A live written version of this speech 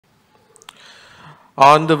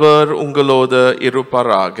ஆண்டவர் உங்களோடு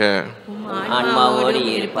இருப்பாராக. ஆன்மாவோடு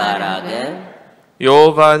இருப்பாராக.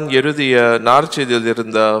 யோவான் எழுதிய நற்செய்தியில்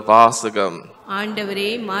இருந்த வாசகம். ஆண்டவரே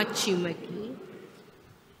மாட்சி உமக்கு.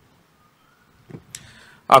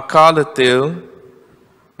 அக்காலத்தில்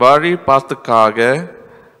வழிபாட்டுக்காக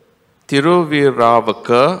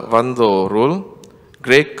திருவிழாவுக்கு வந்தோருள்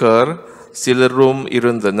கிரேக்கர் சிலரும்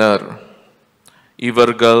இருந்தனர்.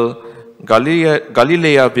 இவர்கள்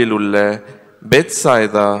கலிலேயாவில் உள்ள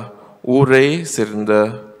பெத்சாய்தா ஊரை சேர்ந்த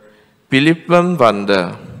பிலிப்பன் வந்த,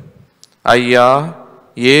 ஐயா,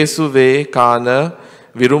 இயேசுவை காண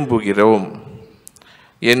விரும்புகிறோம்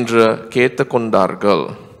என்று கேட்டுக்கொண்டார்கள்.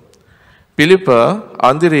 பிலிப்ப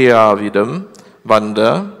அந்திரேயாவிடம் வந்த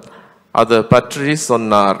அது பற்றி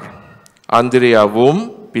சொன்னார். அந்திரேயாவும்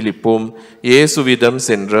பிலிப்பும் இயேசுவிடம்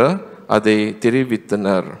சென்று அதை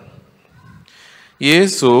தெரிவித்தனர்.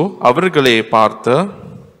 இயேசு அவர்களை பார்த்து,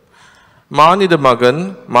 மானிட மகன்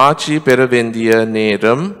மாட்சி பெற வேண்டிய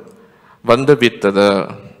நேரம் வந்துவிட்டது.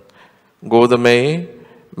 கோதுமை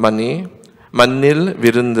மணி மண்ணில்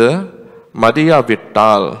விருந்து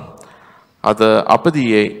மடியாவிட்டால் அது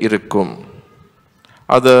அப்படியே இருக்கும்.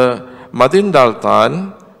 அது மதிந்தால்தான்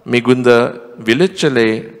மிகுந்த விளைச்சலை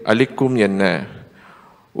அளிக்கும் என்ன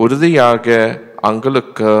உறுதியாக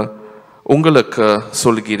உங்களுக்கு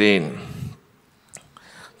சொல்கிறேன்.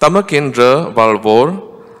 தமக்கென்று வாழ்வோர்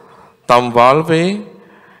தம் வாழ்வை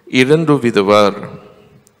இழந்து விடுவர்.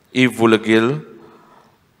 இவ்வுலகில்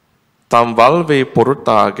தம் வாழ்வை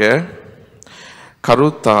பொருட்டாக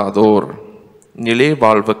கருத்தாதோர் நிலை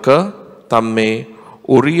வாழ்வுக்கு தம்மை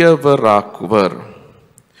உரியவராக்குவர்.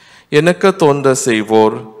 எனக்கு தொண்டு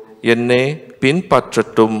செய்வோர் என்னை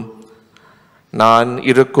பின்பற்றட்டும். நான்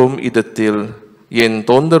இருக்கும் இடத்தில் என்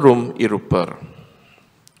தொண்டரும் இருப்பர்.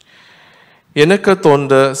 எனக்கு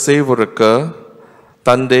தொண்டு செய்வோருக்கு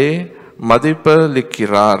தந்தை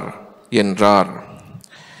மதிப்பளிக்கிறார் என்றார்.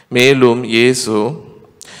 மேலும் இயேசு,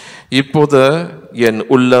 இப்போது என்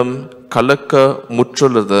உள்ளம் கலக்க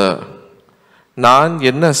முற்றுள்ளது. நான்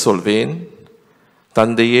என்ன சொல்வேன்?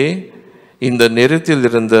 தந்தையே, இந்த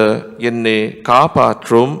நேரத்திலிருந்து என்னை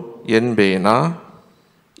காப்பாற்றும் என்பேனா?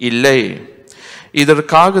 இல்லை,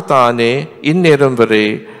 இதற்காகத்தானே இந்நேரம் வரை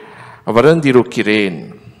வறந்திருக்கிறேன்.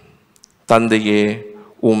 தந்தையே,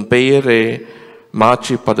 உம் பெயரை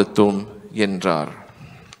மாற்றிப்படுத்தும் என்றார்.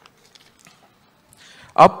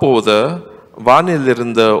 அப்போது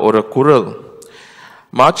வானிலிருந்த ஒரு குரல்,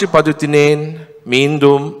 மாற்றிப்படுத்தினேன்,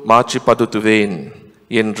 மீண்டும் மாற்றிப்படுத்துவேன்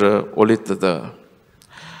என்று ஒலித்தது.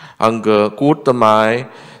 அங்கு கூட்டமாய்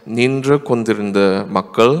நின்று கொண்டிருந்த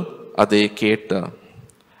மக்கள் அதை கேட்ட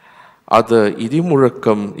அது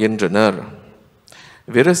இடிமுழக்கம் என்றனர்.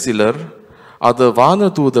 வேறு சிலர், அது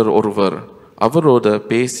வானதூதர் ஒருவர் அவரோடு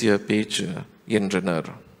பேசிய பேச்சு என்றனர்.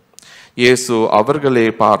 இயேசு அவர்களை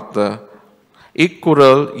பார்த்து,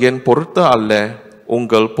 இக்குரல் என் பொருட்டு அல்ல,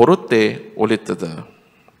 உங்கள் பொருட்டே ஒலித்தது.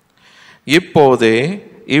 இப்போதே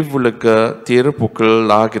இவ்வுலக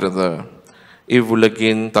தீர்ப்புக்குள்ளாகிறது.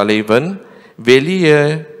 இவ்வுலகின் தலைவன்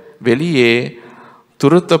வெளியே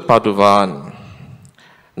துரத்தப்படுவான்.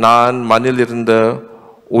 நான் மண்ணிலிருந்து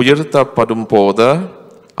உயர்த்தப்படும் போது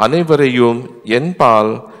அனைவரையும்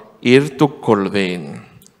என்பால் ஈர்த்துக்கொள்வேன்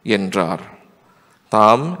என்றார்.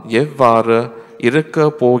 தாம் எவ்வாறு இருக்க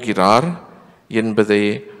போகிறார் என்பதை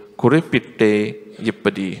குறிப்பிட்டே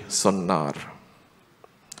இப்படி சொன்னார்.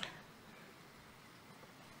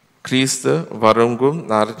 கிறிஸ்து வழங்கும்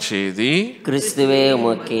நற்செய்தி. கிறிஸ்துவே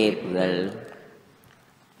உமக்கே புகழ்.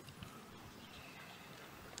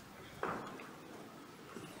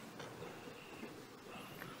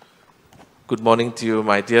 Good morning to you,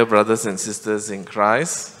 my dear brothers and sisters in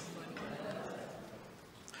Christ.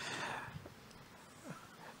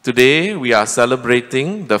 Today we are celebrating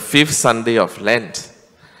the 5th Sunday of Lent,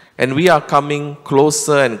 and we are coming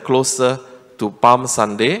closer and closer to Palm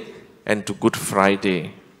Sunday and to Good Friday.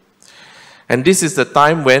 And this is the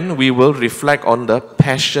time when we will reflect on the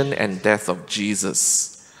passion and death of Jesus.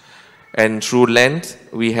 And through Lent,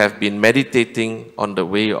 we have been meditating on the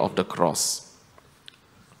way of the cross.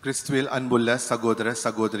 கிறிஸ்துவில் அன்புள்ள சகோதர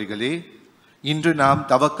சகோதரிகளே, இன்று நாம்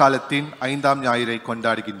தவக்காலத்தின் 5ஆம் ஞாயிறை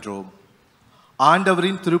கொண்டாடுகின்றோம்.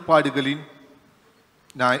 ஆண்டவரின்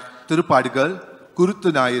திருப்பாடுகள் குருத்து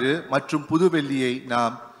ஞாயிறு மற்றும் புதுவெள்ளியை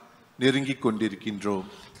நாம் நெருங்கிக் கொண்டிருக்கின்றோம்.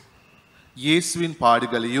 இயேசுவின்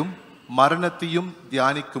பாடுகளையும் மரணத்தையும்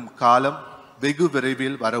தியானிக்கும் காலம் வெகு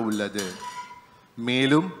விரைவில் வர உள்ளது.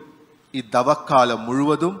 மேலும் இத்தவக்காலம்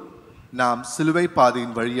முழுவதும் நாம் சிலுவை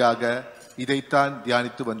பாதையின் வழியாக இதைத்தான்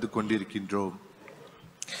தியானித்து வந்து கொண்டிருக்கின்றோம்.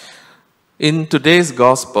 In today's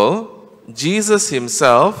gospel, Jesus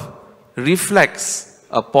himself reflects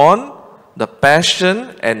upon the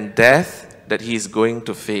passion and death that he is going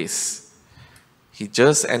to face. He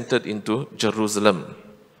just entered into Jerusalem.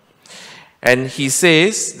 And he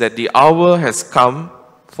says that the hour has come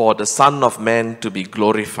for the Son of Man to be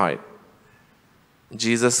glorified.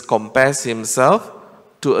 Jesus compares himself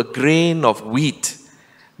to a grain of wheat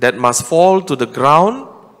that must fall to the ground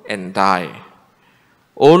and die.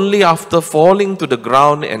 Only after falling to the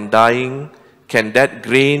ground and dying can that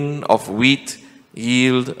grain of wheat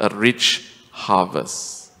yield a rich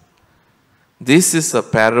harvest. This is a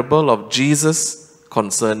parable of Jesus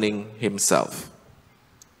concerning himself.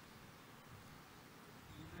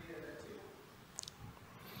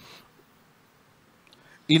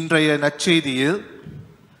 இன்றைய நற்செய்தியில்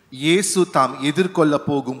இயேசு தாம் எதிர்கொள்ள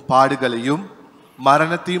போகும் பாடுகளையும்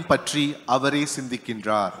மரணத்தையும் பற்றி அவரே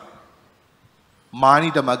சிந்திக்கின்றார்.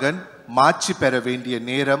 மானிட மகன் மாட்சி பெற வேண்டிய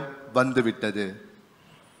நேரம் வந்துவிட்டது.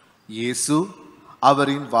 இயேசு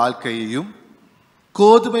அவரின் வாழ்க்கையையும்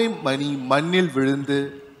கோதுமை மணி மண்ணில் விழுந்து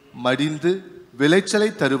மடிந்து விளைச்சலை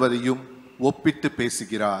தருவதையும் ஒப்பிட்டு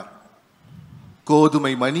பேசுகிறார்.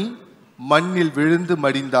 கோதுமை மணி மண்ணில் விழுந்து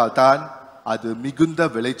மடிந்தால்தான் அது மிகுந்த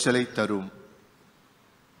விளைச்சலை தரும்.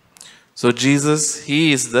 So Jesus, he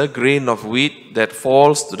is the grain of wheat that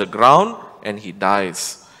falls to the ground and he dies.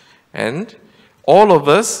 And all of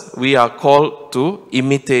us, we are called to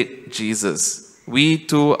imitate Jesus. We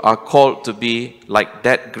too are called to be like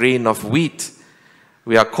that grain of wheat.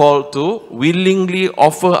 We are called to willingly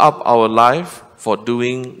offer up our life for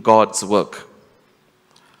doing God's work.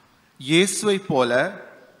 இயேசுவை போல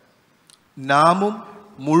நாமும்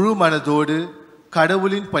முழு மனதோடு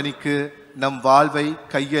கடவுளின் பணிக்கு நம் வாழ்வை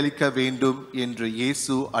கையளிக்க வேண்டும் என்று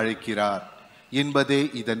இயேசு அழைக்கிறார் என்பதே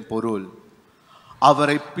இதன் பொருள்.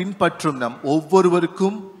 அவரை பின்பற்றும் நம்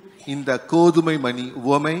ஒவ்வொருவருக்கும் இந்த கோதுமை மணி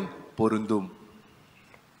உவமை பொருந்தும்.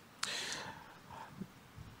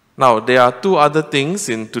 Now, there are two other things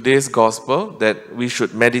in today's gospel that we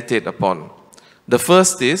should meditate upon. The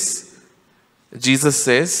first is, Jesus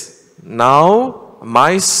says, "Now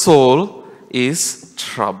my soul is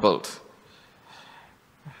troubled."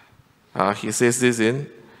 He says this in,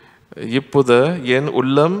 "Ippuda yen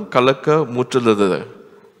ullam kalaka muttuladu."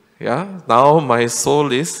 Yeah, now my soul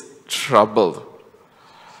is troubled.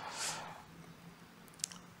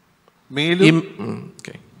 மேலும்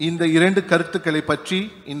இந்த இரண்டு கருத்துக்களை பற்றி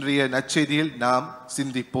இன்றைய நற்செய்தியில் நாம்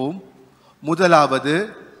சிந்திப்போம். முதலாவது,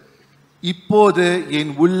 இப்போது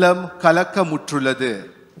என் உள்ளம் கலக்கமுற்றுள்ளது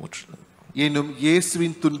எனும்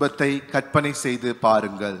இயேசுவின் துன்பத்தை கற்பனை செய்து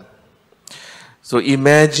பாருங்கள். So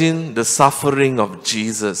imagine the suffering of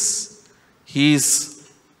Jesus. He is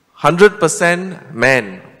 100% man.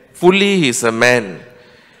 Fully he is a man.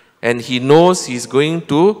 And he knows he is going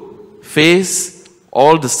to face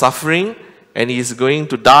all the suffering and he is going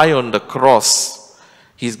to die on the cross.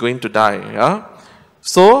 He is going to die. Yeah?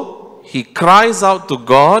 So he cries out to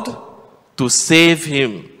God to save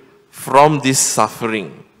him from this suffering.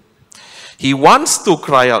 He wants to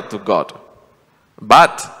cry out to God.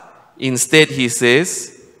 But instead he says,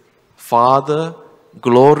 "Father,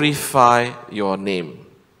 glorify your name."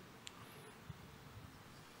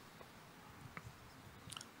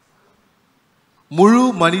 முழு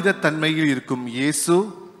மனித தன்மையில் இருக்கும் இயேசு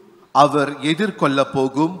அவர் எதிர்கொள்ள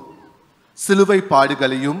போகும் சிலுவை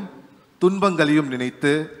பாடுகளையும் துன்பங்களையும்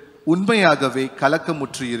நினைத்து உண்மையாகவே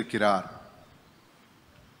கலக்கமுற்று இருக்கிறார்.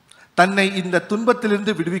 தன்னை இந்த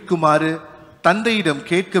துன்பத்திலிருந்து விடுவிக்குமாறு தந்தையிடம்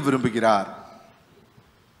கேட்க விரும்புகிறார்.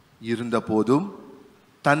 இருந்தபோதும்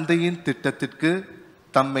தந்தையின் திட்டத்திற்கு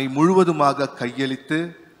தம்மை முழுவதுமாக கையளித்து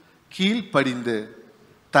கீழ்ப்படிந்து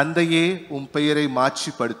தந்தையே உம் பெயரை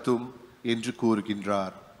மாட்சிப்படுத்தும் என்று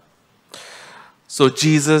கூறுகின்றார். So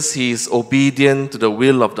Jesus, he is obedient to the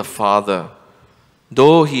will of the Father.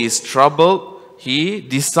 Though he is troubled, he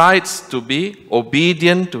decides to be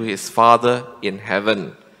obedient to his Father in heaven.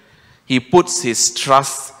 He puts his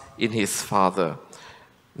trust in his Father.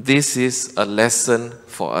 This is a lesson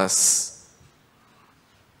for us.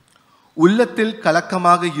 உள்ளத்தில்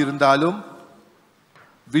கலக்கமாக இருந்தாலும்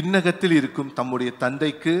விண்ணகத்தில் இருக்கும் தம்முடைய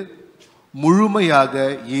தந்தைக்கு முழுமையாக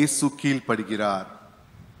இயேசு கீழ்ப்படுகிறார்.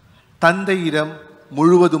 தந்தையிடம்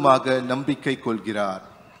முழுவதுமாக நம்பிக்கை கொள்கிறார்.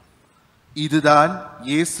 இதுதான்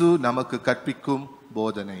இயேசு நமக்கு கற்பிக்கும்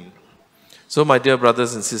போதனை. So my dear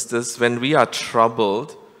brothers and sisters, when we are troubled,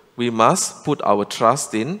 we must put our trust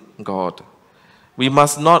in God. We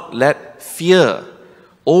must not let fear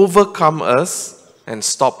overcome us and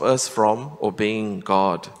stop us from obeying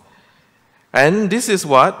God. And this is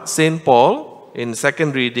what St. Paul in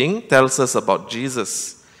second reading tells us about Jesus.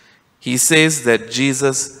 He says that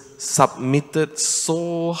Jesus submitted so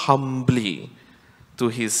humbly to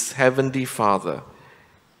his heavenly Father.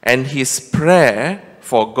 and his prayer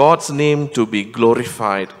for God's name to be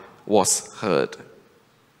glorified was heard.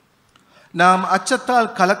 நாம் அச்சத்தால்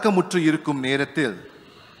கலக்கமுற்று இருக்கும் நேரத்தில்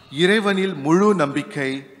இறைவனில் முழு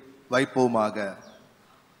நம்பிக்கை வைப்போமாக.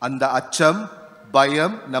 அந்த அச்சம்,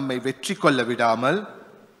 பயம் நம்மை வெற்றி கொள்ள விடாமல்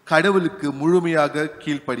கடவுளுக்கு முழுமையாக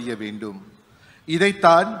கீழ்ப்படிய வேண்டும்.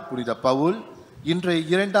 இதைத்தான் புனித பவுல் இன்றைய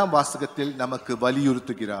 2ஆம் வாசகத்தில் நமக்கு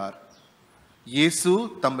வலியுறுத்துகிறார். இயேசு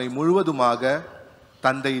தம்மை முழுவதுமாக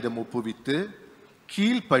தந்தையிடம் ஒப்புவித்து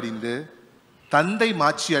கீழ்ப்படிந்து தந்தை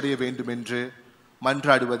மாட்சி அடைய வேண்டும் என்று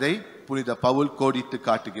மன்றாடுவதை புனித பவுல் கோடிட்டு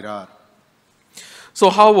காட்டுகிறார். So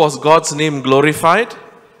how was God's name glorified?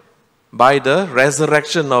 By the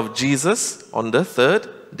resurrection of Jesus on the 3rd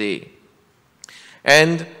day.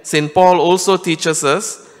 And St. Paul also teaches us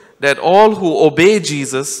that all who obey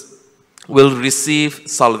Jesus will receive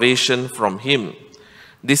salvation from him.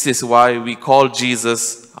 This is why we call Jesus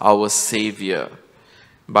our Savior.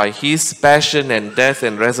 By his passion and death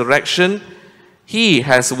and resurrection, he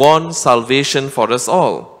has won salvation for us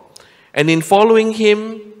all. And in following him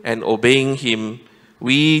and obeying him,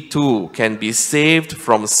 we too can be saved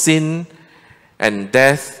from sin and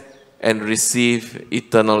death and receive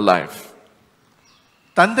eternal life.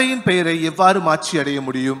 தந்தையின் பெயரை எவ்வாறு மாற்றி அடைய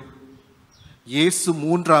முடியும்? இயேசு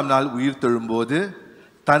 3ஆம் நாள் உயிர் தெழும்போது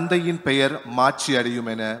தந்தையின் பெயர் மாற்றி அடையும்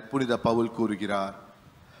என புனித பவுல் கூறுகிறார்.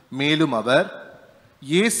 மேலும் அவர்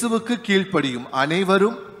இயேசுவுக்கு கீழ்ப்படியும்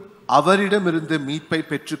அனைவரும் அவரிடமிருந்து மீட்பை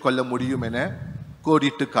பெற்றுக்கொள்ள முடியும் என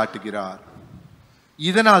கோடிட்டு காட்டுகிறார்.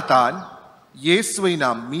 இதனால் தான் இயேசுவை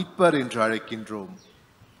நாம் மீட்பர் என்று அழைக்கின்றோம்.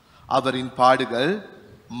 அவரின் பாடுகள்,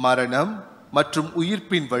 மரணம் மற்றும்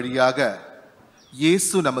உயிர்ப்பின் வழியாக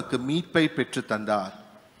இயேசு நமக்கு மீட்பை பெற்று தந்தார்.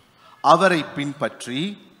 அவரை பின்பற்றி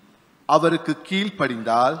அவருக்கு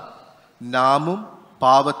கீழ்ப்படிந்தால் நாமும்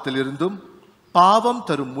பாவத்திலிருந்தும் பாவம்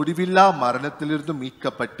தரும் முடிவில்லா மரணத்திலிருந்தும்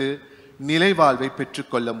மீட்கப்பட்டு நிலைவாழ்வை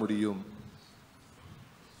பெற்றுக்கொள்ள முடியும்.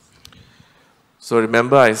 So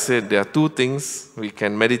remember, I said there are 2 things we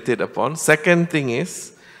can meditate upon. Second thing is,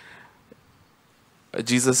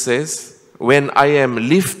 Jesus says, when I am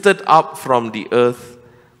lifted up from the earth,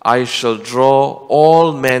 I shall draw all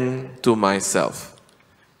men to myself.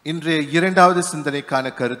 இன்றைய 2வது சிந்தனைக்கான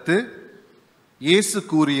கருத்து, இயேசு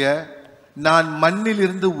கூறிய நான்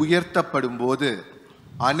மண்ணிலிருந்து உயர்த்தப்படும் போது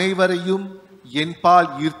அனைவரையும் என்பால்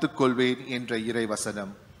ஈர்த்துக் கொள்வேன் என்ற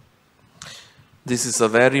இறைவசனம். This is a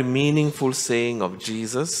very meaningful saying of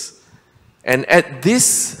Jesus, and at this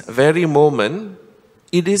very moment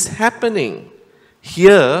it is happening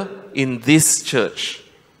here in this church.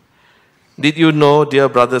 Did you know, dear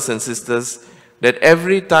brothers and sisters, that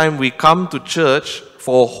every time we come to church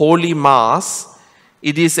for Holy Mass,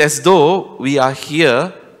 it is as though we are here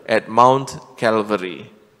at Mount Calvary.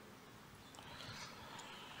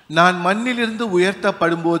 நான் மண்ணிலிருந்து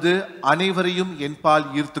உயர்த்தப்படும் போது அனைவரையும் என்பால்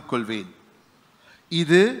ஈர்த்துக் கொள்வேன்.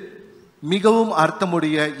 இது மிகவும்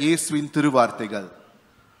அர்த்தமுடைய இயேசுவின் திருவார்த்தைகள்.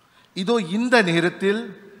 இதோ இந்த நேரத்தில்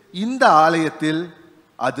இந்த ஆலயத்தில்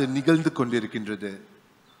அது நிகழ்ந்து கொண்டிருக்கின்றது.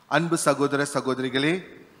 அன்பு சகோதர சகோதரிகளே,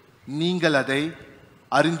 நீங்கள் அதை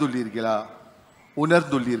அறிந்துள்ளீர்களா,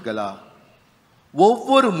 உணர்ந்துள்ளீர்களா?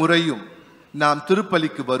 ஒவ்வொரு முறையும் நாம்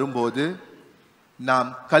திருப்பலிக்கு வரும்போது நாம்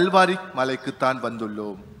கல்வாரி மலைக்குத்தான்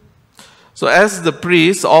வந்துள்ளோம். So as the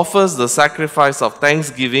priest offers the sacrifice of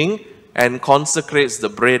thanksgiving and consecrates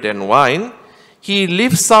the bread and wine, he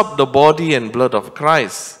lifts up the body and blood of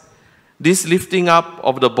Christ. This lifting up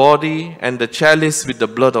of the body and the chalice with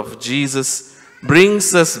the blood of Jesus brings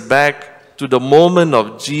us back to the moment of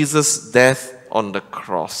Jesus' death on the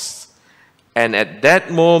cross. And at that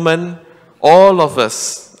moment, all of us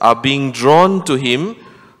are being drawn to him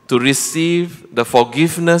to receive the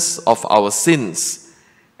forgiveness of our sins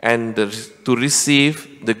and to receive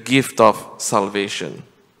the gift of salvation.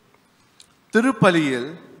 திருப்பலியில்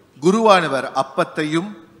குருவானவர் அப்பத்தையும்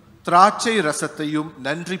திராட்சை ரசத்தையும்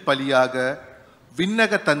நன்றி பலியாக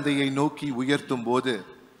விண்ணக தந்தையை நோக்கி உயர்த்தும் போது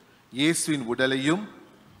இயேசுவின் உடலையும்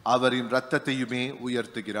அவரின் இரத்தத்தையுமே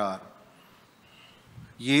உயர்த்துகிறார்.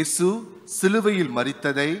 இயேசு சிலுவையில்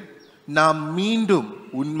மரித்ததை நாம் மீண்டும்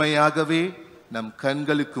உண்மையாகவே நம்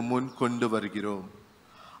கண்களுக்கு முன் கொண்டு வருகிறோம்.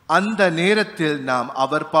 அந்த நேரத்தில் நாம்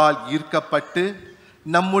அவர்பால் ஈர்க்கப்பட்டு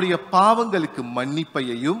நம்முடைய பாவங்களுக்கு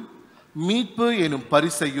மன்னிப்பையும் மீட்பு எனும்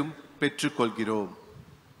பரிசையும் பெற்றுக்கொள்கிறோம்.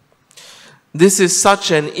 This is such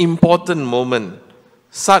an important moment,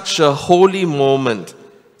 such a holy moment,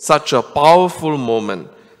 such a powerful moment,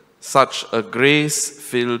 such a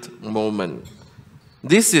grace-filled moment.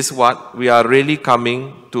 This is what we are really coming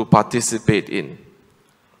to participate in.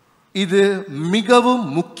 இது மிகவும்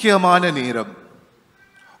முக்கியமான நேரம்,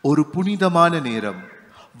 ஒரு புனிதமான நேரம்,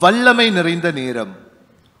 வல்லமை நிறைந்த நேரம்,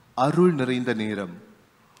 அருள் நிறைந்த நேரம்.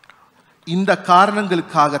 இந்த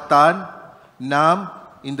காரணங்களுக்காகத்தான் நாம்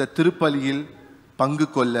இந்த திருப்பலியில் பங்கு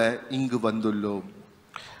கொள்ள இங்கு வந்துள்ளோம்.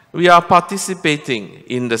 We are participating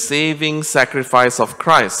in the saving sacrifice of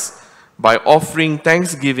Christ by offering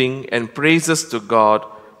thanksgiving and praises to God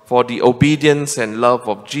for the obedience and love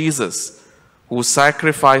of Jesus, who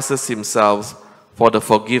sacrifices himself for the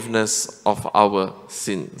forgiveness of our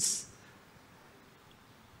sins.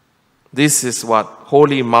 This is what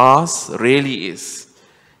Holy Mass really is.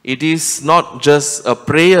 It is not just a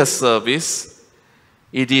prayer service,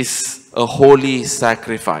 it is a holy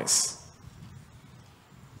sacrifice.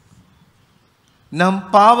 நம்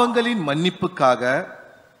பாவங்களின் மன்னிப்புக்காக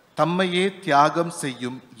தம்மையே தியாகம்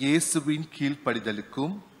செய்யும் இயேசுவின்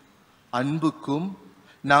கீழ்ப்படிதலுக்கும் அன்புக்கும்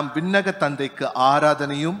நாம் விண்ணக தந்தைக்கு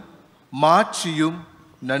ஆராதனையும் மாட்சியும்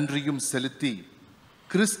நன்றியும் செலுத்தி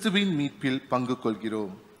கிறிஸ்துவின் மீட்பில் பங்கு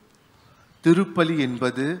கொள்கிறோம். திருப்பலி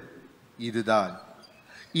என்பது இதுதான்.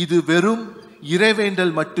 இது வெறும்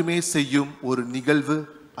இறைவேண்டல் மட்டுமே செய்யும் ஒரு நிகழ்வு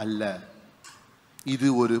அல்ல. இது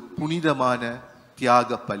ஒரு புனிதமான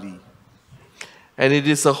தியாக பலி. And it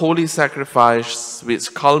is a holy sacrifice which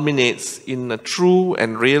culminates in a true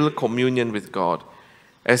and real communion with God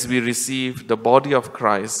as we receive the body of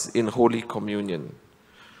Christ in Holy Communion.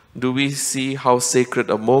 Do we see how sacred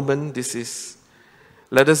a moment this is?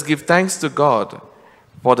 Let us give thanks to God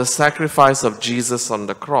for the sacrifice of Jesus on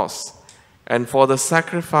the cross and for the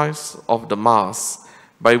sacrifice of the Mass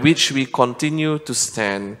by which we continue to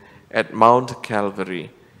stand at Mount Calvary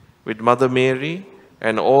with Mother Mary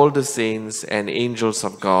and all the saints and angels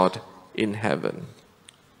of God in heaven.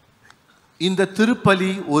 இந்த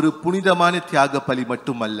திருப்பலி ஒரு புனிதமான தியாக பலி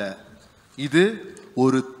மட்டுமல்ல, இது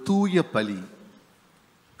ஒரு தூய பலி.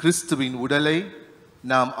 கிறிஸ்துவின் உடலை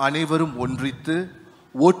நாம் அனைவரும் ஒன்றித்து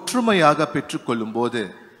ஒற்றுமையாக பெற்றுக்கொள்ளும் போது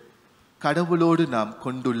கடவுளோடு நாம்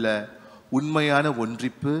கொண்டுள்ள உண்மையான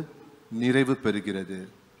ஒன்றிப்பு நிறைவு பெறுகிறது.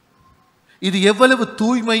 இது எவ்வளவு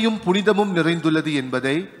தூய்மையும் புனிதமும் நிறைந்துள்ளது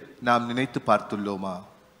என்பதை நாம் நினைத்து பார்த்துள்ளோமா?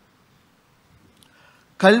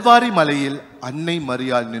 கல்வாரி மலையில் அன்னை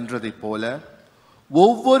மரியாள் நின்றதைப் போல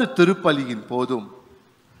ஒவ்வொரு திருப்பலியின் போதும்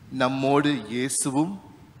நம்மோடு இயேசுவும்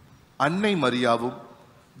அன்னை மரியாவும்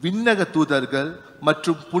விண்ணக தூதர்கள்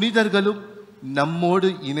மற்றும் புனிதர்களும் நம்மோடு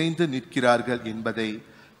இணைந்து நிற்கிறார்கள் என்பதை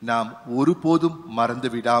நாம் ஒருபோதும்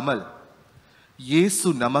மறந்துவிடாமல் இயேசு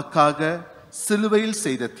நமக்காக சிலுவையில்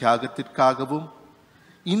செய்த தியாகத்திற்காகவும்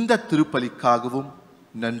இந்த திருப்பலிக்காகவும்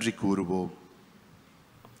நன்றி கூறுவோம்.